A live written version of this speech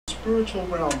spiritual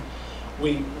realm,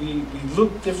 we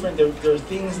look different. There are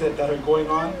things that are going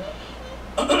on.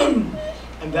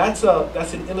 And that's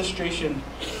an illustration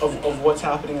of what's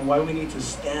happening and why we need to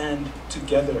stand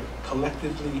together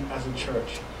collectively as a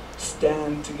church.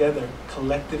 Stand together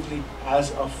collectively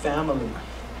as a family.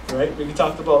 Right? We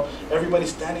talked about everybody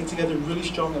standing together really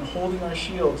strong and holding our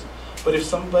shields. But if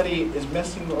somebody is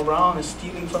messing around and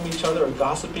stealing from each other or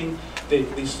gossiping,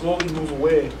 they slowly move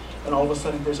away, and all of a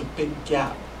sudden there's a big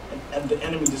gap. And the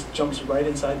enemy just jumps right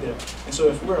inside there. And so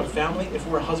if we're a family, if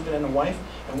we're a husband and a wife,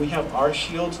 and we have our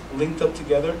shields linked up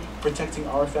together, protecting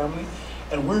our family,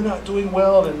 and we're not doing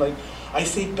well, and like I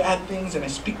say bad things and I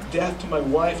speak death to my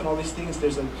wife and all these things,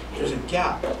 there's a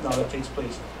gap now that takes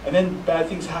place. And then bad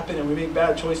things happen and we make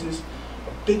bad choices,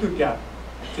 a bigger gap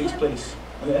takes place.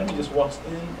 And the enemy just walks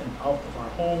in and out of our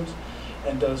homes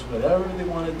and does whatever they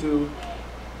want to do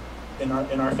in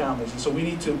our families. And so we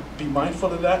need to be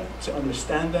mindful of that, to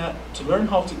understand that, to learn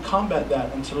how to combat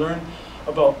that, and to learn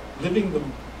about living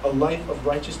a life of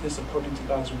righteousness according to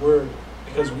God's word,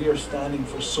 because we are standing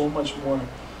for so much more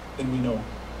than we know.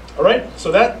 All right,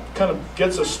 so that kind of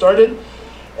gets us started,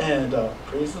 and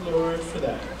praise the Lord for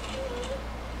that.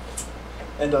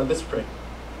 And let's pray.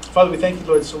 Father, we thank you,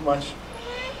 Lord, so much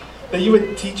that you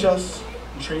would teach us,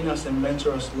 and train us, and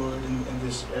mentor us, Lord, in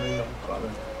this area,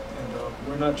 Father. And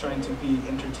we're not trying to be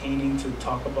entertaining, to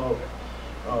talk about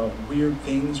weird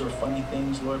things or funny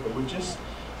things, Lord, but we're just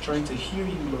trying to hear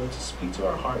you, Lord, to speak to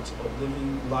our hearts about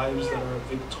living lives that are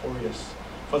victorious.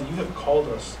 Father, you have called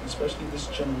us, especially this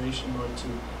generation, Lord, to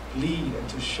lead and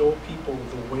to show people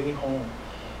the way home.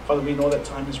 Father, we know that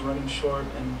time is running short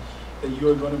and that you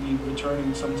are going to be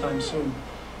returning sometime soon.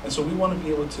 And so we want to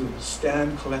be able to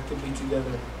stand collectively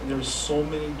together. And there are so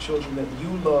many children that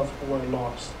you love who are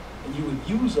lost. And you would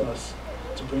use us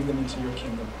to bring them into your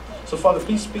kingdom. So Father,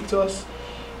 please speak to us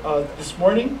this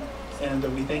morning. And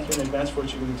we thank you in advance for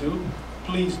what you're going to do.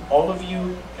 Please, all of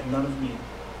you and none of me.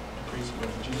 I praise you,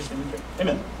 Lord. In Jesus' name we pray.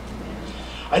 Amen.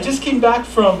 I just came back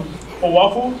from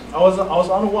Oahu. I was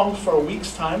on Oahu for a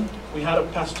week's time. We had a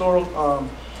pastoral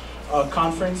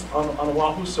conference on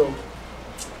Oahu. So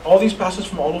all these pastors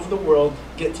from all over the world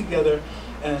get together,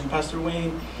 and Pastor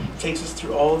Wayne takes us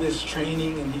through all this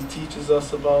training, and he teaches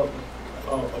us about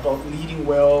leading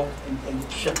well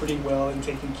and shepherding well and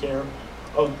taking care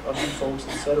of you folks,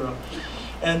 etc.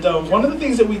 And one of the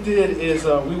things that we did is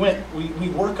we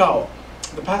work out.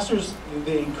 The pastors,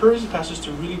 they encourage the pastors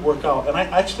to really work out. And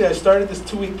I started this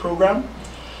 2-week program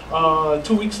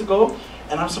 2 weeks ago,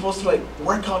 and I'm supposed to like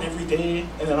work out every day,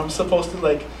 and then I'm supposed to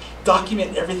like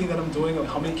document everything that I'm doing, like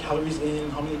how many calories in,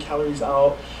 how many calories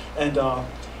out. And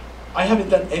I haven't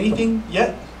done anything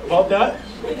yet about that.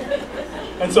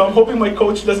 And so I'm hoping my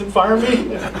coach doesn't fire me.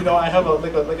 You know, I have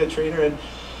a trainer. And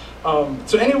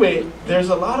so anyway, there's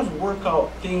a lot of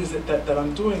workout things that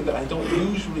I'm doing that I don't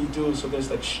usually do. So there's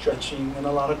like stretching and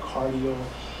a lot of cardio,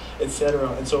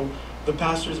 etc. And so the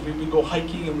pastors, we go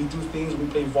hiking and we do things. We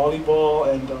play volleyball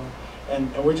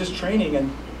and we're just training.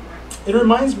 And it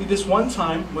reminds me this one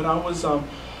time when I was,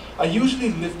 I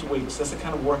usually lift weights. That's the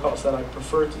kind of workouts that I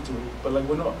prefer to do. But like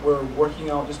when we're working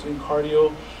out, just doing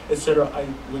cardio, etc., I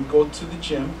would go to the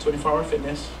gym, 24-hour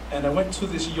fitness, and I went to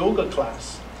this yoga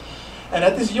class. And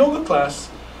at this yoga class,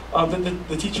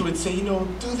 the teacher would say, you know,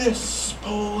 do this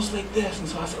pose like this. And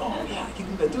so I said, oh yeah, I can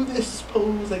do that. Do this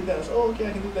pose like that. So, oh, okay,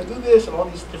 I can do that. Do this, and all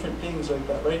these different things like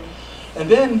that, right? And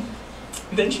then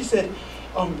she said,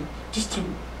 just to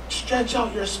stretch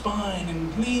out your spine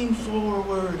and lean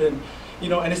forward, and you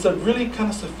know, and it's a really kind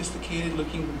of sophisticated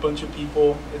looking bunch of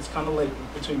people. It's kind of like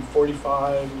between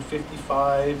 45 and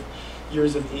 55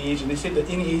 years of age, and they say that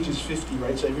any age is 50,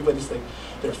 right? So everybody's like,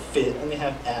 they're fit and they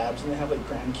have abs and they have like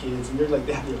grandkids and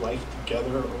they have their life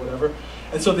together or whatever.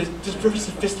 And so they're just very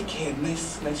sophisticated,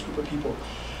 nice group of people.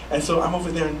 And so I'm over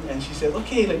there, and she said,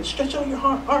 okay, like stretch out your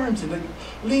arms and like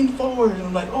lean forward. And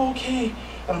I'm like, oh, okay,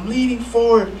 and I'm leaning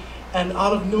forward. And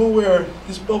out of nowhere,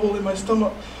 this bubble in my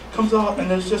stomach comes out, and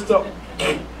there's just a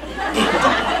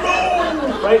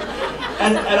right?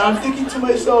 And I'm thinking to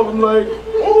myself, I'm like,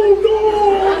 oh no!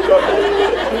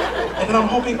 And then I'm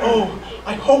hoping,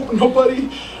 I hope nobody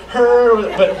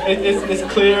heard, but it's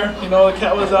clear, you know, the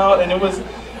cat was out, and it was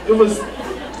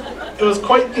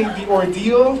quite the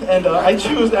ordeal, and I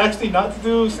choose actually not to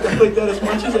do stuff like that as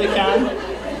much as I can.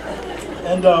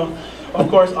 And of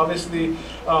course, obviously,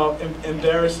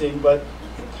 embarrassing, but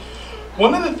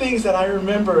one of the things that I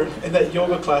remember in that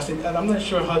yoga class, and I'm not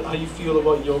sure how you feel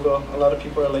about yoga. A lot of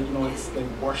people are like, you know, it's like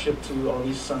worship to all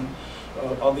these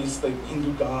like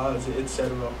Hindu gods,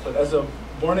 etc. But as a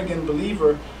born-again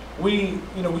believer, we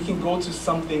can go to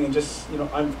something and just,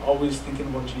 I'm always thinking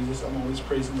about Jesus, I'm always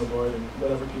praising the Lord and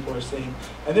whatever people are saying.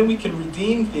 And then we can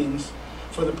redeem things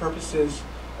for the purposes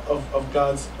of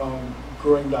God's,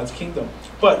 growing God's kingdom.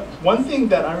 But one thing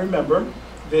that I remember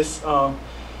this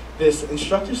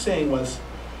instructor saying was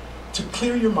to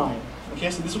clear your mind. Okay,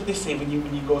 so this is what they say when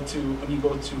you go to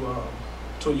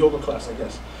a yoga class, I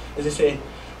guess, is they say,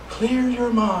 clear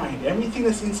your mind. Everything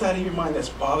that's inside of your mind that's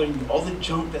bothering you, all the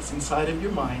junk that's inside of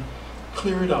your mind,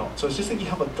 clear it out. So it's just like you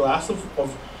have a glass of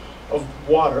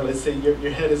water. Let's say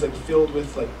your head is like filled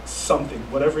with like something,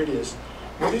 whatever it is.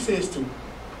 What they say is to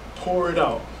pour it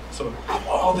out. So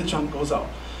all the junk goes out.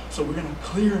 So we're gonna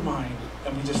clear your mind,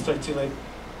 and we just start to like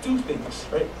do things,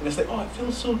 right? And it's like, oh, it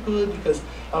feels so good because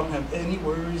I don't have any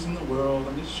worries in the world.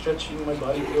 I'm just stretching, my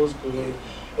body feels good,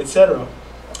 etc.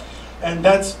 And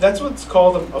that's what's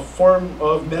called a form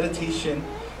of meditation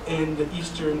in the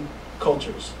Eastern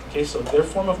cultures. Okay, so their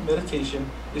form of meditation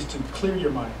is to clear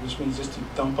your mind, which means just to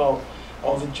dump out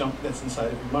all the junk that's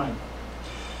inside of your mind.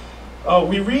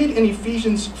 We read in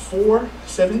Ephesians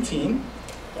 4:17,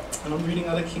 and I'm reading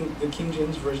out of the King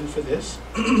James Version for this,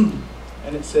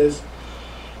 and it says,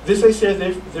 This I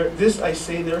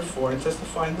say therefore, and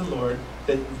testify in the Lord,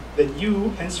 that you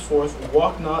henceforth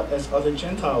walk not as other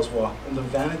Gentiles walk, in the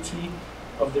vanity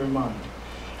of their mind,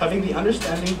 having the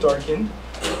understanding darkened,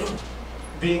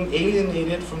 being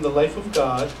alienated from the life of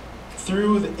God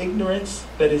through the ignorance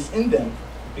that is in them,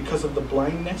 because of the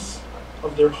blindness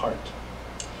of their heart.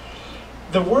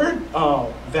 The word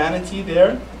vanity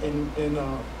there in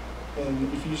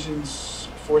Ephesians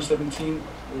 4:17,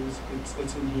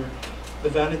 it's in here. The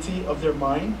vanity of their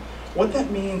mind. What that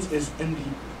means is in the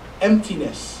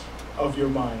emptiness of your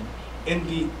mind, in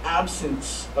the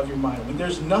absence of your mind. When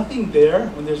there's nothing there,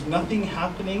 when there's nothing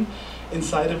happening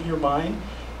inside of your mind,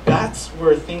 that's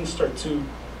where things start to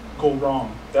go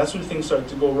wrong. That's where things start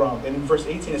to go wrong. And in verse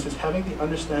 18 it says, having the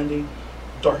understanding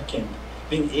darkened,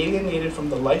 being alienated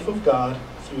from the life of God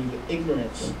through the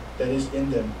ignorance that is in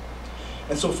them.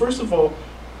 And so first of all,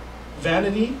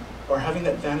 vanity, or having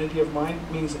that vanity of mind,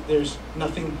 means that there's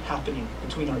nothing happening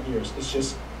between our ears. It's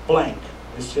just blank.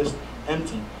 It's just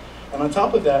empty. And on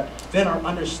top of that, then our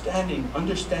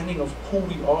understanding of who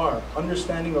we are,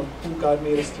 understanding of who God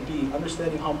made us to be,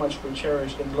 understanding how much we're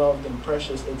cherished and loved and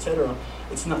precious, etc.,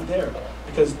 it's not there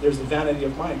because there's the vanity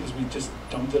of mind because we just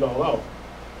dumped it all out.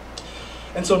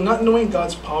 And so not knowing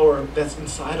God's power that's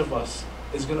inside of us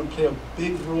is going to play a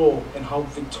big role in how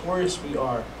victorious we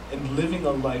are in living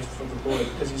a life for the Lord,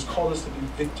 because He's called us to be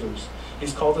victors.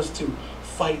 He's called us to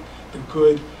fight the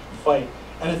good fight.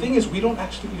 And the thing is, we don't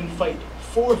actually even fight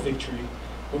for victory.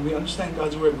 When we understand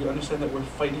God's word, we understand that we're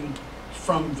fighting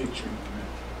from victory,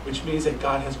 which means that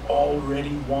God has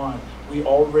already won. We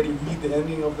already read the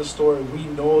ending of the story. We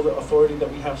know the authority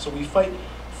that we have, so we fight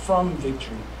from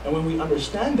victory. And when we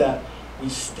understand that, we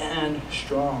stand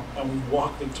strong and we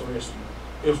walk victoriously.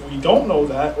 If we don't know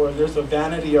that, or if there's a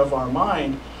vanity of our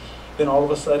mind, then all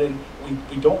of a sudden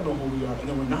we don't know who we are, and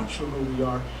then we're not sure who we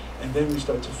are, and then we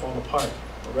start to fall apart,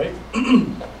 all right?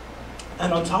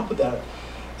 And on top of that,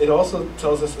 it also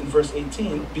tells us in verse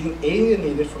 18, being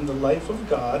alienated from the life of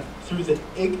God through the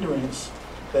ignorance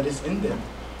that is in them.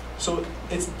 So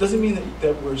it doesn't mean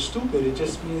that we're stupid, it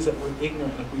just means that we're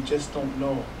ignorant, like we just don't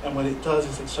know. And what it does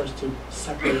is it starts to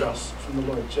separate us from the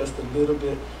Lord just a little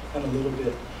bit and a little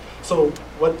bit. So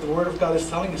what the Word of God is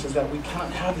telling us is that we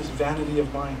cannot have this vanity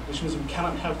of mind, which means we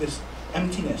cannot have this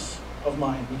emptiness of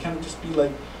mind. We cannot just be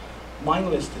like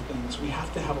mindless to things. We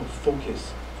have to have a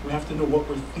focus. We have to know what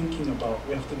we're thinking about.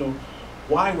 We have to know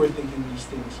why we're thinking these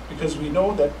things. Because we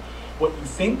know that what you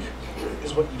think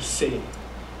is what you say.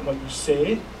 And what you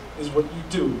say is what you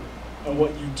do. And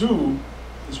what you do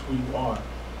is who you are.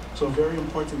 So very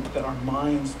important that our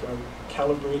minds are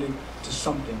calibrated to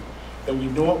something. That we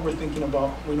know what we're thinking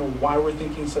about, we know why we're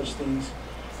thinking such things,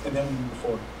 and then we move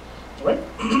forward. All right?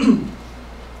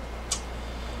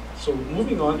 So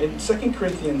moving on, in 2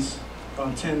 Corinthians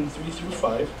 10, 3 through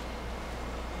 5. 2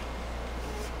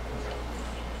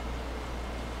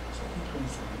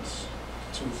 Corinthians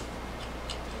 2.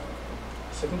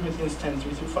 2 Corinthians 10,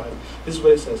 3 through 5. This is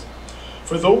what it says.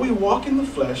 For though we walk in the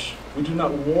flesh, we do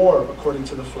not war according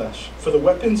to the flesh. For the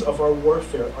weapons of our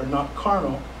warfare are not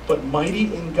carnal, but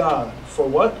mighty in God. For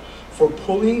what? For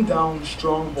pulling down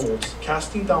strongholds,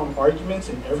 casting down arguments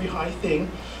and every high thing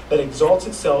that exalts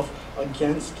itself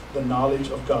against the knowledge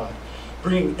of God,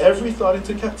 bringing every thought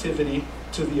into captivity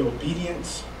to the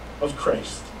obedience of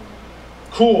Christ.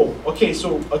 Cool. Okay,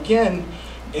 so again,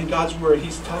 in God's word,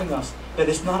 He's telling us that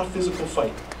it's not a physical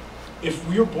fight. If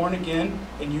we're born again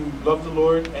and you love the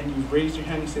Lord and you've raised your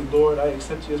hand and say, Lord, I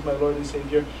accept you as my Lord and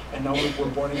Savior, and now we're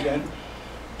born again,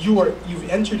 you've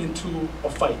entered into a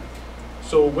fight.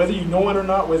 So whether you know it or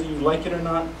not, whether you like it or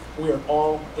not, we are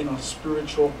all in a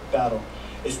spiritual battle.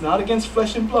 It's not against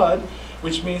flesh and blood,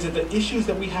 which means that the issues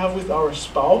that we have with our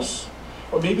spouse,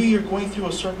 or maybe you're going through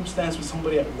a circumstance with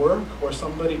somebody at work, or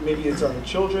somebody, maybe it's our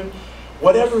children,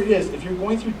 whatever it is, if you're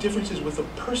going through differences with a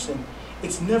person,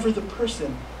 it's never the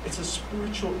person, it's a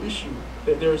spiritual issue.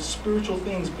 That there are spiritual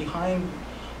things behind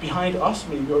us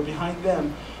maybe, or behind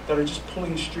them, that are just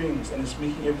pulling strings, and it's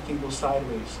making everything go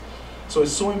sideways. So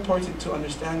it's so important to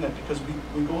understand that, because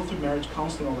we go through marriage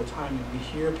counseling all the time, and we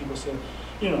hear people say,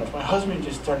 if my husband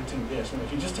just started doing this, and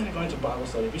if he just started going to Bible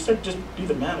study, if he started just be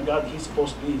the man of God that he's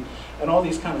supposed to be, and all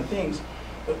these kind of things,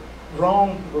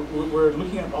 wrong, we're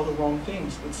looking at all the wrong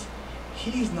things.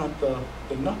 He's not the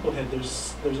knucklehead.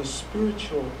 There's a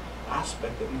spiritual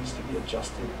aspect that needs to be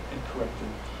adjusted and corrected.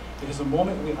 Because the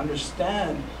moment we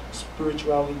understand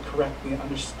spirituality correctly,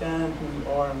 understand who we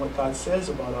are and what God says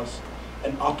about us,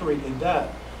 and operate in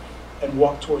that, and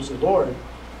walk towards the Lord,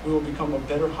 we will become a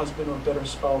better husband or a better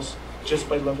spouse just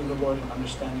by loving the Lord and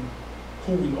understanding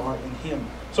who we are in Him.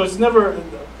 So it's never,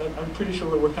 I'm pretty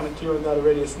sure we're kind of clear on that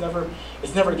already, it's never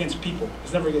against people.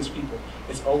 It's never against people.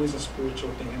 It's always a spiritual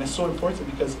thing. And it's so important,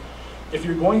 because if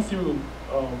you're going through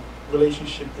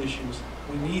relationship issues,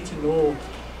 we need to know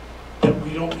that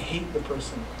we don't hate the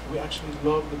person. We actually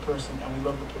love the person, and we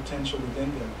love the potential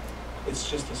within them.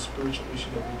 It's just a spiritual issue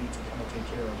that we need to kind of take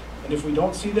care of. And if we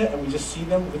don't see that, and we just see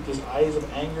them with these eyes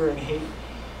of anger and hate,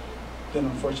 then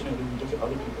unfortunately we look at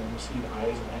other people and we see the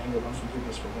eyes of anger and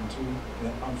unforgiveness for them too,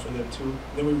 and for them too.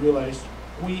 Then we realize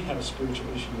we have spiritual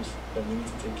issues that we need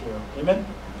to take care of. Amen?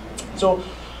 So,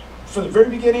 from the very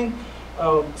beginning,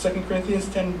 2 Corinthians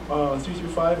 10,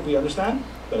 3-5, we understand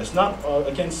that it's not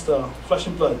against flesh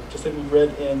and blood, just like we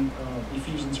read in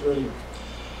Ephesians earlier.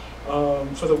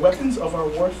 For the weapons of our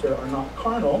warfare are not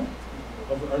carnal,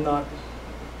 are not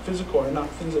physical, are not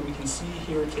things that we can see,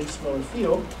 hear, taste, smell, or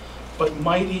feel, but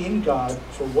mighty in God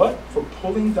for what? For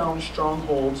pulling down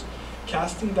strongholds,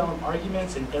 casting down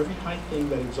arguments and every high thing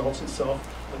that exalts itself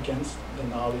against the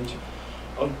knowledge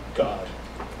of God.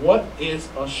 What is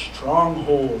a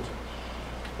stronghold?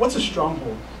 What's a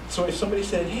stronghold? So if somebody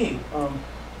said, hey,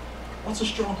 what's a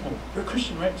stronghold? You're a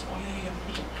Christian, right? So, oh, yeah, I'm a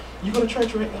Christian. You go to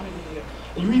church, right? Oh, yeah.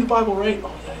 And you read the Bible, right?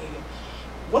 Oh, yeah.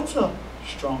 What's a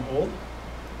stronghold?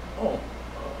 Oh,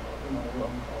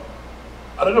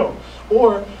 I don't know.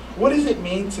 Or what does it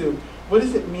mean to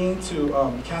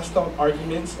cast down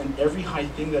arguments and every high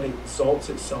thing that exalts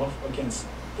itself against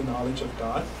the knowledge of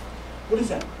God? What does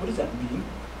that mean?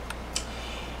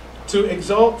 To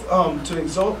exalt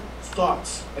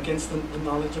thoughts against the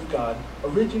knowledge of God.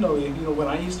 Originally, when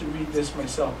I used to read this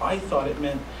myself, I thought it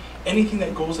meant anything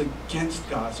that goes against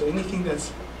God. So anything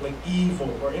that's like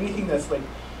evil, or anything that's like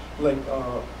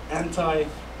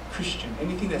anti-Christian,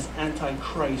 anything that's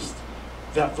anti-Christ,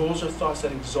 that those are thoughts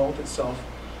that exalt itself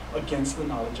against the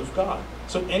knowledge of God.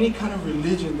 So any kind of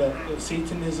religion, that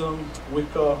Satanism,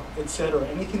 Wicca, etc.,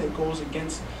 anything that goes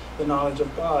against the knowledge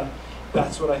of God,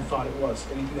 that's what I thought it was.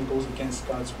 Anything that goes against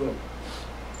God's will.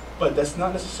 But that's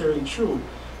not necessarily true.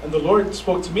 And the Lord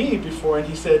spoke to me before, and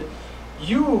He said,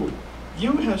 you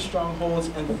have strongholds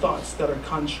and thoughts that are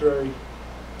contrary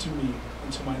to me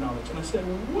and to my knowledge. And I said,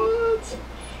 what?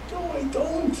 No, I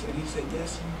don't. And He said,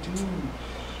 yes, you do.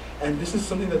 And this is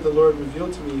something that the Lord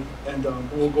revealed to me, and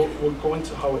we'll go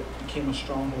into how it became a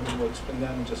stronghold, and we'll explain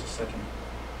that in just a second.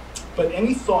 But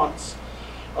any thoughts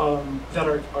that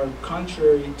are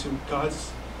contrary to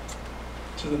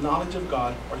the knowledge of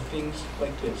God are things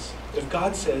like this. If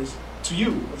God says to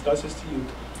you,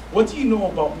 what do you know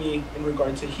about me in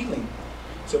regard to healing?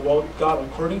 So, well, God,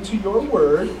 according to your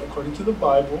word, according to the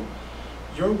Bible,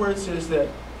 your word says that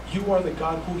you are the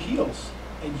God who heals,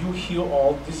 and you heal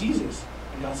all diseases.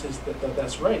 And God says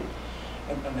that's right.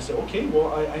 And I said, okay,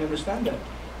 well, I understand that.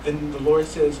 Then the Lord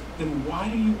says, then why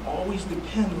do you always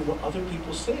depend on what other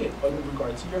people say in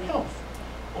regard to your health?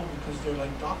 Oh, because they're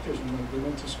like doctors, and they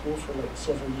went to school for like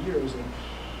several years,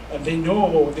 and they know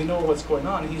what's going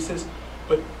on. And He says,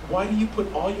 but why do you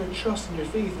put all your trust and your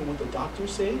faith in what the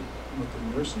doctors say, and what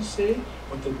the nurses say,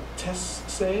 what the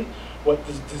tests say, what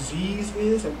the disease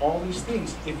is, and all these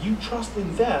things? If you trust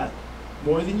in that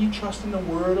more than you trust in the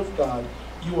Word of God,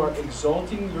 you are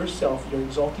exalting yourself, you're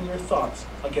exalting your thoughts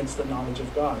against the knowledge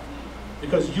of God.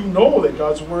 Because you know that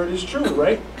God's word is true,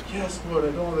 right? Yes, Lord,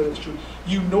 I know that it's true.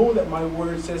 You know that my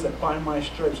word says that by my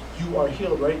stripes you are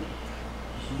healed, right?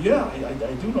 Yeah,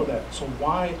 I do know that. So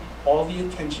why all the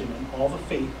attention and all the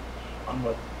faith on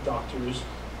what doctors,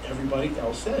 everybody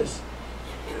else says?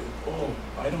 Oh,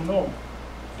 I don't know.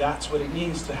 That's what it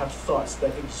means to have thoughts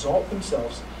that exalt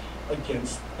themselves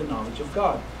against the knowledge of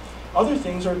God. Other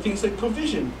things are things like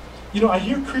provision. I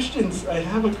hear Christians, I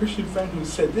have a Christian friend who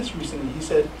said this recently. He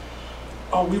said,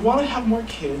 oh, we want to have more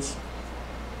kids,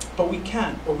 but we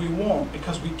can't, or we won't,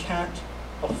 because we can't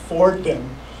afford them.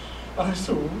 And I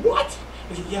said, what?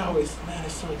 He said, yeah,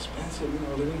 it's so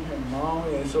expensive, living here in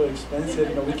Maui, it's so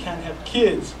expensive, we can't have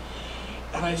kids.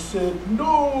 And I said,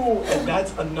 no! And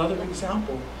that's another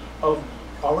example of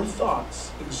our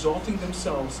thoughts exalting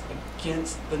themselves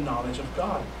against the knowledge of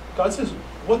God. God says,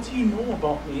 what do you know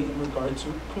about me in regard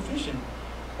to provision?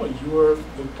 Well, you are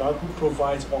the God who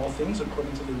provides all things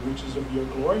according to the riches of your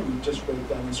glory. We just read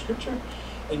that in Scripture.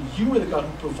 And you are the God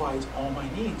who provides all my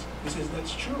needs. He says,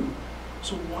 that's true.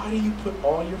 So why do you put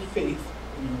all your faith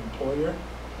in your employer,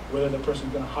 whether the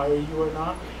person's going to hire you or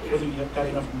not, whether you have got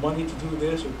enough money to do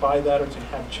this or buy that or to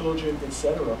have children,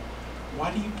 etc.?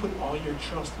 Why do you put all your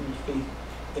trust and your faith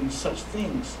in such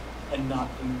things and not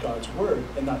in God's word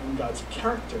and not in God's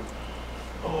character?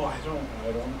 Oh, I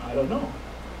don't know.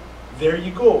 There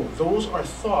you go. Those are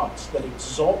thoughts that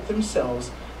exalt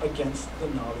themselves against the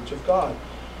knowledge of God.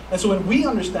 And so when we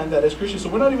understand that as Christians, so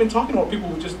we're not even talking about people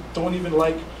who just don't even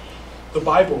like the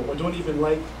Bible or don't even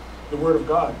like the Word of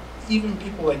God. Even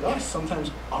people like us, sometimes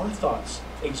our thoughts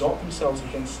exalt themselves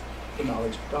against the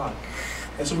knowledge of God.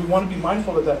 And so we want to be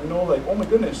mindful of that. Like, oh my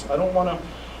goodness, I don't want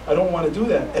to do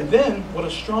that. And then what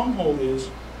a stronghold is,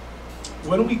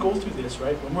 when we go through this,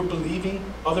 right, when we're believing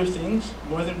other things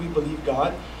more than we believe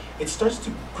God, it starts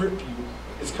to grip you.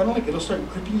 It's kind of like it'll start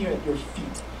gripping you at your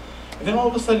feet. And then all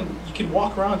of a sudden, you can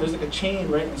walk around. There's like a chain,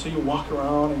 right? And so you walk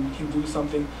around and you can do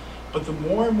something. But the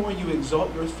more and more you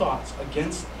exalt your thoughts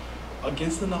against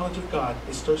the knowledge of God,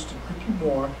 it starts to grip you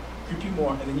more,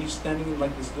 and then you're standing in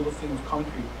like this little thing of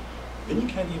concrete. Then you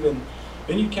can't even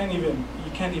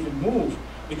move,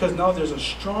 because now there's a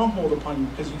stronghold upon you,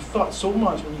 because you thought so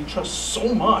much and you trust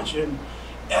so much in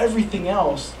everything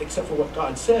else except for what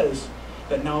God says,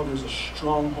 that now there's a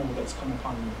stronghold that's come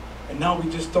upon you. And now we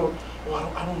just don't,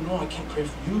 I don't know, I can't pray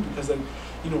for you because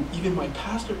even my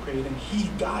pastor prayed and he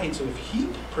died. So if he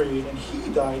prayed and he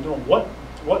died, what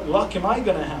luck am I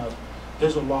going to have?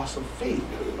 There's a loss of faith.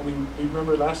 And we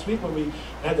remember last week when we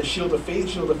had the shield of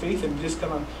faith, and we just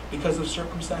kind of, because of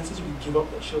circumstances, we give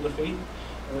up that shield of faith.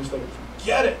 And it's like,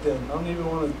 forget it then. I don't even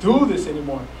want to do this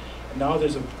anymore. And now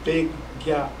there's a big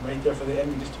gap right there for the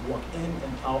enemy just to walk in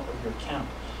and out of your camp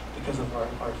because of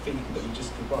our faith that we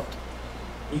just give up.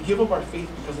 We give up our faith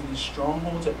because of these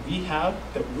strongholds that we have,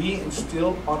 that we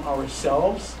instill on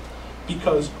ourselves,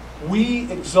 because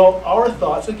we exalt our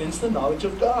thoughts against the knowledge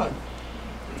of God.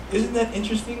 Isn't that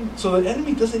interesting? So the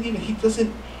enemy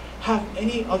doesn't have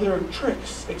any other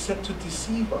tricks except to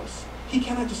deceive us. He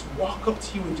cannot just walk up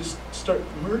to you and just start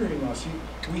murdering us.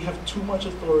 We have too much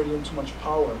authority and too much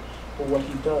power. But what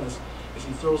he does is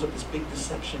he throws up this big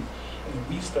deception, and then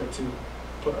we start to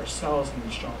put ourselves in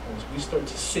these strongholds. We start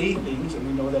to say things, and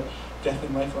we know that death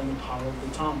and life are in the power of the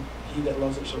tongue. He that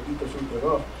loves it shall eat the fruit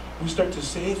thereof. We start to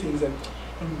say things like,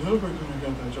 I'm never going to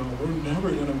get that job. We're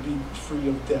never going to be free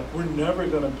of debt. We're never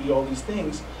going to be all these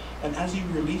things. And as you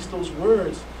release those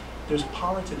words, there's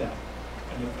power to that,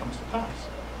 and it comes to pass.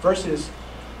 Versus,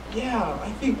 yeah,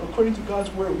 I think according to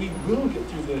God's word, we will get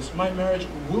through this. My marriage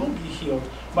will be healed.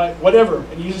 My whatever.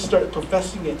 And you just start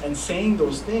professing it and saying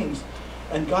those things.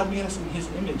 And God made us in his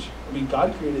image.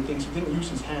 God created things. He didn't use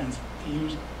his hands. He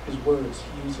used his words.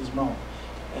 He used his mouth.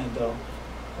 And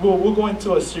we'll go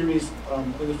into a series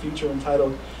in the future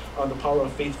entitled The Power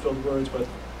of Faith-Filled Words. But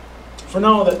for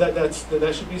now,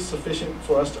 that should be sufficient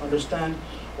for us to understand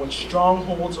what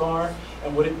strongholds are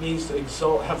and what it means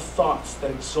to have thoughts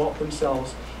that exalt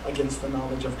themselves against the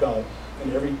knowledge of God.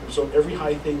 And every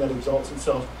high thing that exalts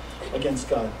itself against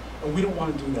God. And we don't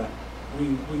want to do that.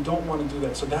 We don't want to do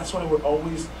that. So that's why we're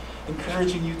always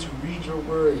encouraging you to read your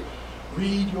word.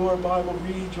 Read your Bible.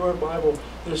 Read your Bible.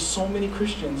 There's so many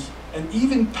Christians and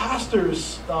even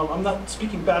pastors. I'm not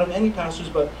speaking bad of any pastors,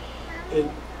 but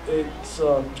it's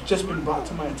just been brought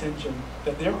to my attention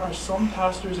that there are some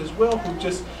pastors as well who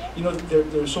just,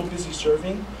 they're so busy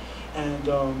serving and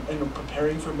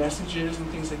preparing for messages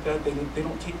and things like that. They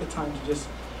don't take the time to just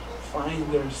find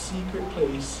their secret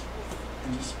place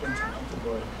and just spend time with the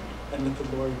Lord. And let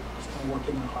the Lord just kind of work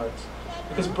in their hearts.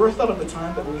 Because birthed out of the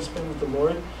time that we spend with the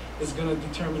Lord is going to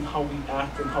determine how we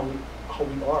act and how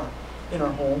we are in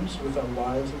our homes, with our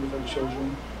wives and with our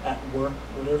children, at work,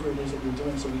 whatever it is that you're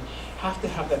doing. So we have to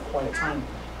have that quiet time.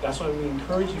 That's why we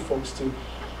encourage you folks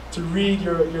to read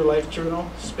your life journal,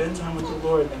 spend time with the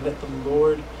Lord, and let the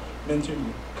Lord mentor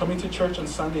you. Coming to church on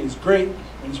Sunday is great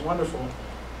and it's wonderful,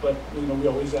 But we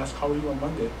always ask, how are you on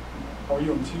Monday? How are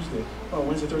you on Tuesday? Oh,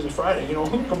 Wednesday, Thursday, Friday.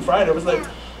 Come Friday, it was like,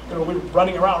 we're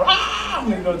running around,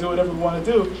 do whatever we want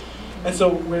to do. And so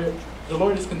the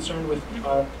Lord is concerned with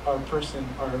our person,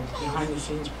 our behind the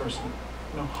scenes person.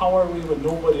 How are we when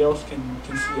nobody else can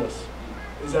see us?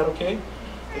 Is that okay?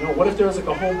 What if there was like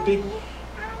a whole big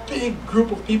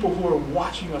group of people who are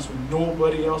watching us when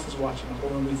nobody else is watching us, or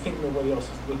when we think nobody else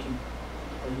is looking?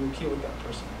 Are you okay with that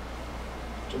person?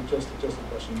 Just a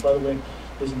question. By the way,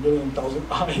 there's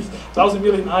 1,000,000 eyes,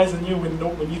 1,000,000,000 eyes on you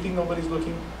when you think nobody's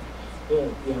looking. Yeah.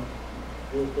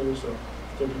 There are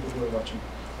people who are watching.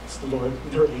 It's the Lord.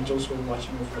 There are angels who are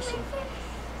watching over us.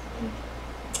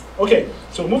 Okay,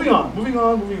 so moving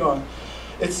on.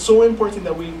 It's so important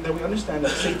that we understand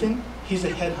that Satan, he's a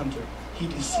headhunter. He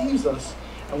deceives us,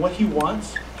 and what he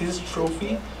wants, his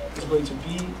trophy, is going to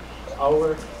be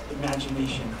our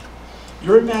imagination.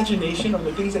 Your imagination, or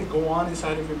the things that go on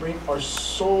inside of your brain, are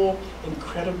so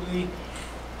incredibly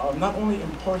not only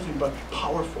important but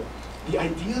powerful. The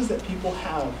ideas that people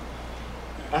have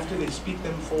after they speak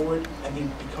them forward and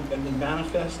they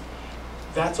manifest,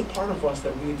 that's a part of us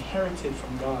that we inherited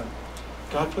from God.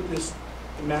 God put this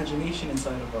imagination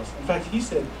inside of us. In fact, he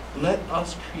said, let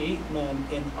us create man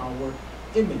in our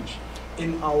image,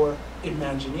 in our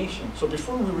imagination. So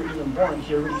before we were even born,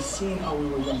 he already seen how we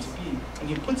were going to be. And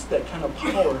he puts that kind of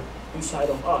power inside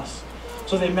of us.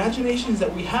 So the imaginations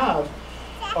that we have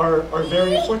are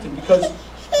very important, because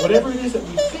whatever it is that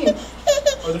we think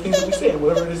are the things that we say, and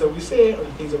whatever it is that we say are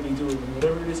the things that we do, and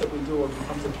whatever it is that we do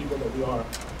becomes the people that we are.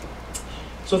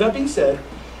 So that being said,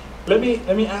 let me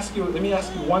ask you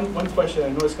one question. I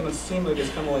know it's going to seem like it's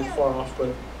kind of like far off,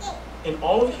 but in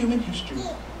all of human history,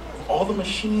 of all the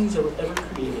machines that were ever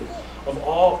created,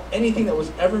 of anything that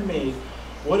was ever made,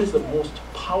 what is the most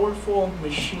powerful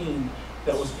machine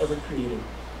that was ever created?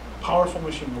 Powerful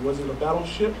machine. Was it a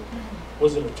battleship?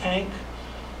 Was it a tank?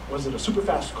 Was it a super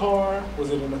fast car?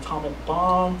 Was it an atomic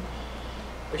bomb?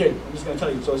 Okay, I'm just going to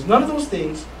tell you. So it's none of those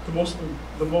things. The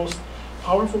most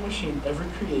powerful machine ever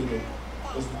created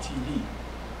was the TV,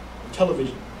 the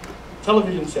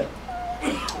television set.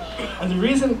 And the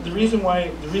reason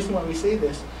why we say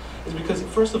this is because,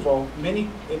 first of all, many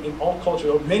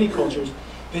cultures,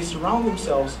 they surround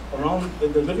themselves around the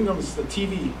living room is the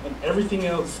TV, and everything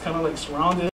else kind of like surrounded